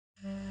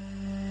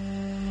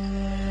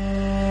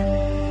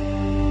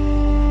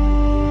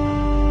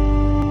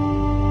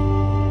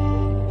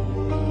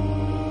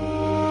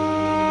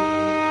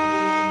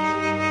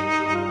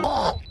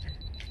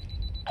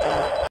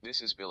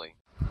This is Billy.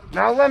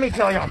 Now let me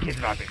tell y'all kids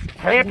about this.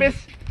 Krampus,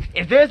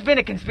 if there's been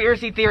a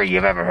conspiracy theory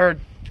you've ever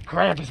heard,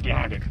 Krampus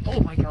behind it.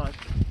 Oh my god.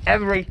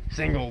 Every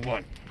single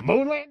one.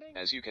 Moon landing?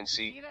 As you can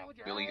see,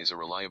 Billy is a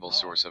reliable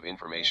source of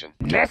information.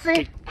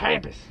 Nessie?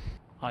 Krampus.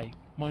 Hi,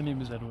 my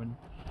name is Edwin.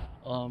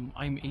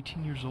 I'm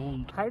 18 years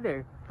old. Hi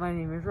there, my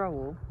name is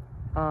Raul.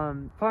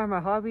 Part of my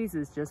hobbies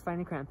is just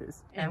finding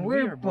Krampus. And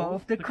we're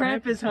both the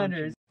Krampus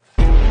hunters.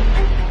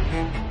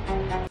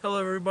 Hello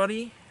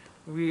everybody.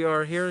 We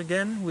are here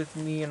again with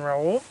me and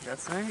Raul.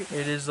 That's right.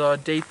 It is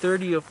day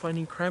 30 of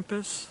finding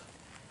Krampus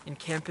in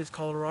Campus,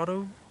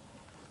 Colorado.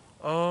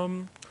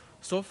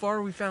 So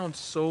far we found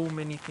so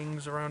many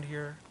things around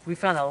here. We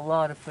found a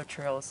lot of foot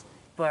trails,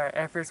 but our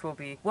efforts will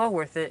be well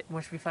worth it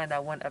once we find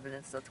that one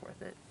evidence that's worth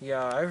it.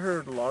 Yeah, I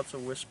heard lots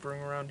of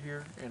whispering around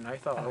here, and I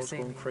thought I was same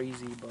going here.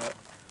 crazy, but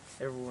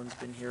everyone's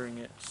been hearing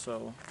it,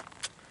 so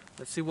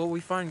let's see what we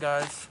find,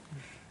 guys.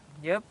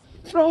 Yep.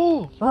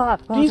 Bro,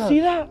 do you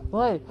see that?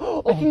 What?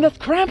 I think that's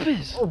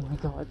Krampus. Oh my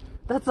god.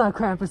 That's not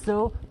Krampus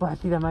though, but I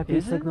think that might be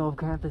a signal of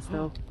Krampus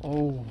though.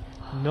 Oh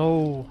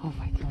no. Oh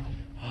my god.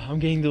 I'm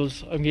getting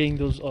those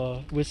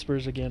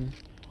whispers again.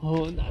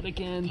 Oh, not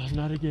again.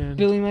 Not again.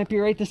 Billy might be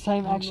right this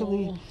time,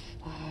 actually. No.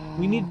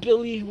 We need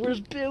Billy. Where's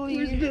Billy?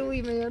 Where's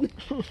Billy, man?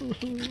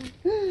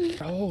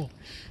 Oh.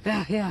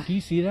 Yeah. Do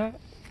you see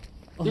that?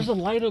 There's a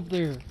light up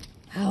there.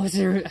 How is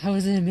it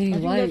emitting I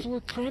think light? that's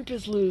where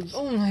Krampus lives.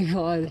 Oh my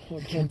god. I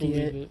Can't can't be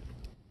believe it. it.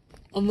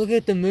 I'm looking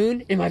at the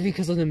moon. It might be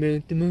because of the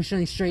moon. The moon's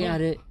shining straight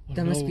at it. Oh,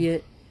 That must no. be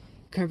it.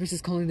 Krampus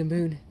is calling the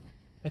moon.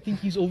 I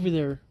think he's over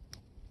there.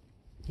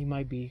 He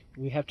might be.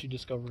 We have to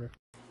discover.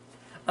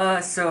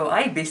 So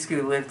I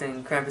basically lived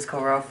in Krampus,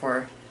 Colorado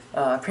for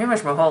pretty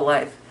much my whole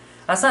life.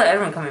 I saw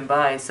Edwin coming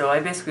by, so I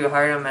basically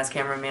hired him as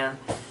cameraman.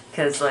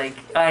 Because, like,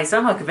 I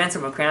somehow convinced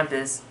him of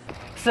Krampus.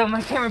 So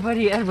my camera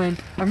buddy Edwin,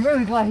 I'm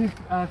really glad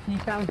he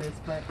found this,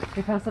 but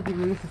he found something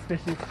really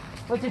suspicious.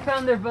 What you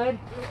found there, bud?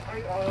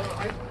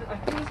 I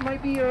think this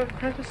might be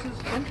Krampus's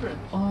entrance.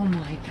 Oh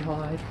my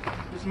god.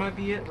 This might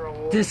be it,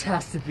 Raul. This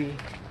has to be.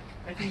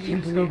 I think I you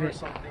can't just believe gave her it.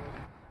 something.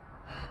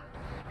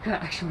 I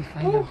gotta actually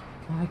find him.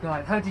 Oh my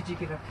god, how did you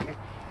get up here?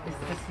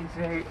 This seems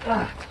very...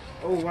 Oh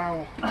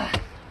wow.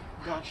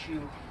 Got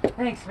you.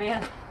 Thanks,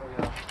 man. Oh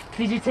yeah.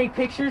 Did you take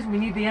pictures? We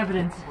need the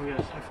evidence. Oh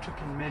yes, I've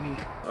taken many.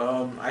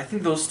 I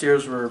think those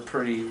stairs were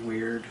pretty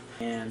weird,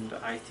 and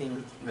I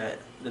think that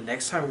the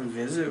next time we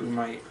visit, we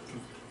might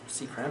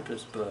see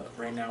Krampus. But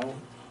right now,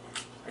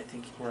 I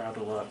think we're out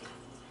of luck.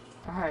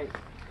 Alright,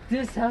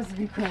 this has to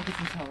be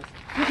Krampus's house.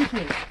 Look at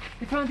this.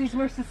 We found these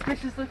more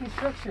suspicious looking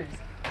structures.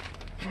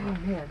 Oh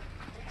man.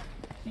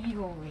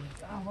 Eagle wings.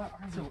 Oh, what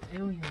are So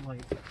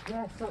alien-like.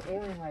 Yeah, so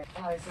alien-like.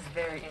 Oh, this is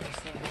very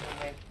interesting in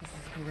a way. This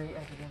is great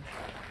evidence.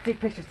 Take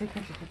pictures.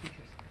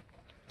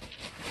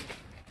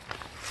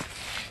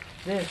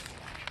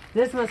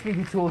 This must be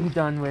the tool he's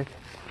done with.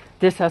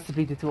 This has to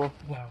be the tool.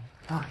 Wow.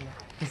 Oh yeah,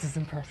 this is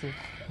impressive.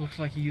 Looks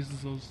like he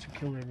uses those to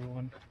kill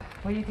everyone.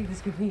 What do you think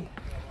this could be?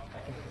 I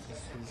think this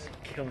is his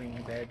killing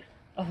bed.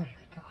 Oh my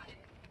god.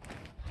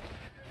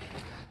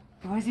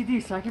 What does he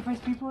do? Sacrifice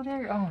people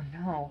there? Oh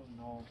no.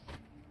 No.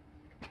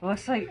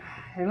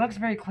 It looks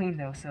very clean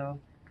though, so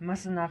it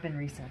must have not been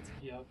recent.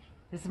 Yep.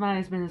 This might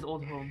have been his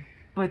old home.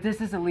 But this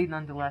is a lead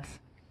nonetheless.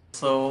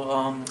 So,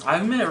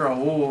 I met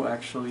Raul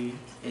actually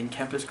in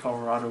Campus,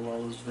 Colorado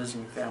while I was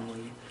visiting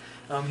family.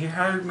 He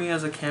hired me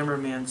as a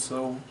cameraman,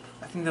 so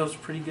I think that was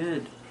pretty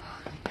good.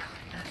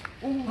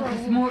 Oh,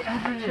 there's more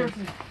evidence.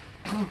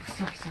 Oh,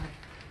 sorry.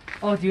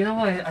 Oh, do you know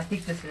what I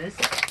think this is?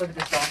 Look at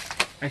this dog.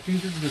 I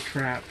think this is a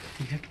trap.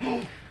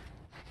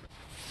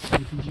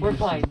 We're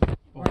fine. Oh,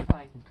 We're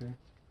fine. okay.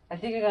 I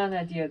think I got an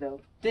idea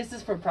though. This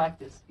is for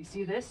practice. You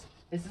see this?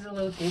 This is a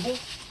little table,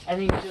 and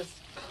then you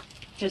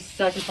just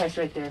sacrifice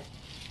right there.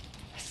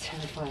 That's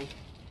terrifying.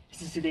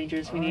 This is too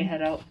dangerous. We need to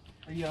head out.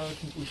 Yeah, I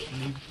think we should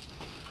leave.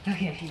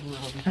 Okay,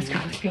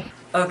 let's go.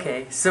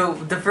 Okay, so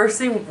the first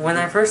thing, when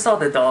I first saw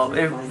the doll,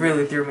 it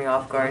really threw me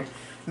off guard.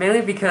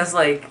 Mainly because,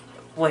 like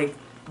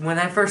when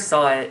I first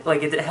saw it,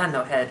 like, it had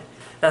no head.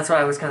 That's why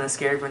I was kind of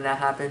scared when that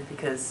happened,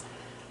 because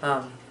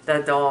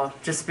that doll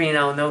just being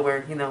out of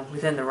nowhere, you know,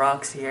 within the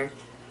rocks here.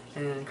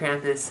 And then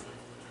Krampus,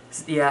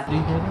 yeah. Do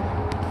you hear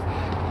that?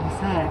 What's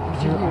that? I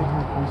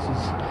heard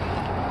voices.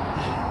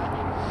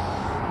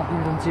 I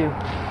heard them too.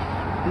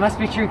 It must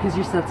be true because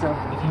you said so.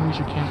 I think we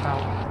should camp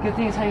out. Good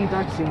thing it's hanging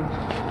dark soon.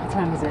 What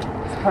time is it?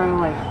 It's probably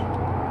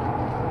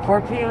like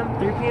 4 p.m.,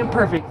 3 p.m.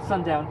 Perfect.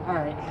 Sundown.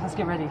 Alright, let's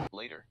get ready.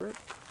 Later.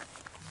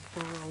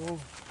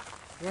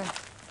 Yeah.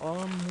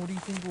 What do you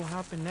think will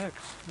happen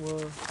next? Well,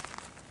 you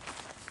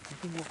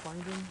think we'll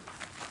find him?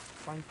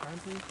 Find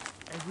Krampus?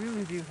 I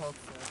really do hope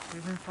so.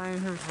 We've been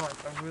finding him for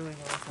like a really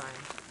long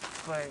time.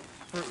 But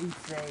for each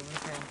day,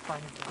 we've been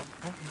finding him.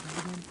 Oh, is that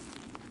again?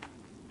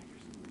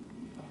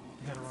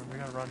 We gotta run. We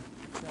gotta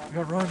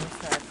run.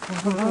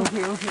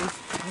 Okay.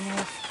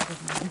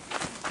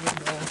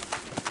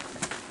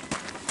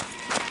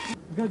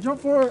 We gotta jump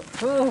for it.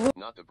 Oh,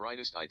 Not the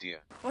brightest idea.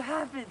 what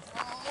happened?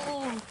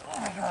 Oh my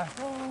god.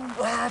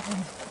 What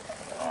happened?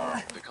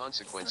 The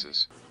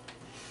consequences.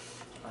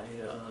 I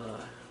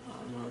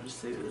don't know how to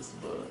say this,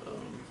 but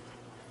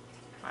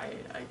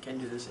I can't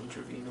do this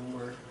interview no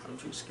more. I'm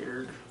too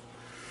scared.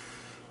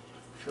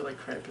 I feel like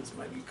Krampus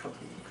might be coming.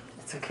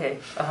 It's okay.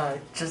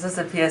 Just as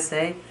a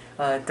PSA,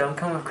 don't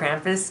come with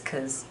Krampus,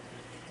 because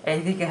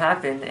anything can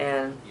happen,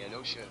 and Yeah,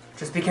 no shit.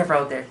 just be careful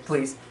out there,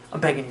 please. I'm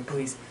begging you,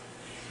 please.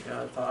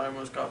 Yeah, I thought I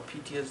almost got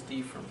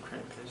PTSD from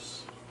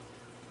Krampus.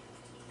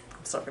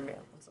 I'm sorry, man.